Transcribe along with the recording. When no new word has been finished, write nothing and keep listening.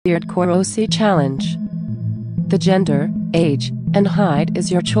Weirdcore OC Challenge. The gender, age, and height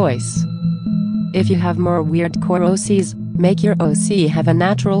is your choice. If you have more Weirdcore OCs, make your OC have a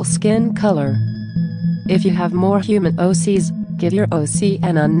natural skin color. If you have more human OCs, give your OC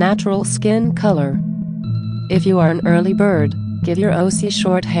an unnatural skin color. If you are an early bird, give your OC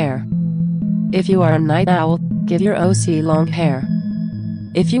short hair. If you are a night owl, give your OC long hair.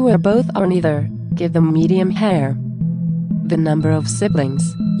 If you are both or neither, give them medium hair. The number of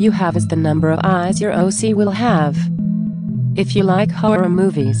siblings you have is the number of eyes your OC will have. If you like horror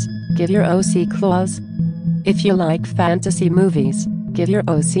movies, give your OC claws. If you like fantasy movies, give your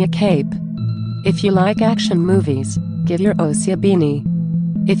OC a cape. If you like action movies, give your OC a beanie.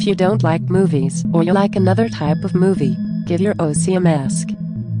 If you don't like movies or you like another type of movie, give your OC a mask.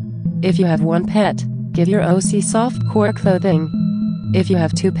 If you have one pet, give your OC softcore clothing. If you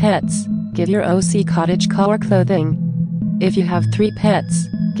have two pets, give your OC cottagecore clothing. If you have 3 pets,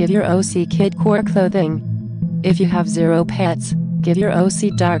 give your OC kidcore clothing. If you have 0 pets, give your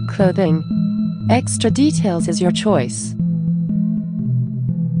OC dark clothing. Extra details is your choice.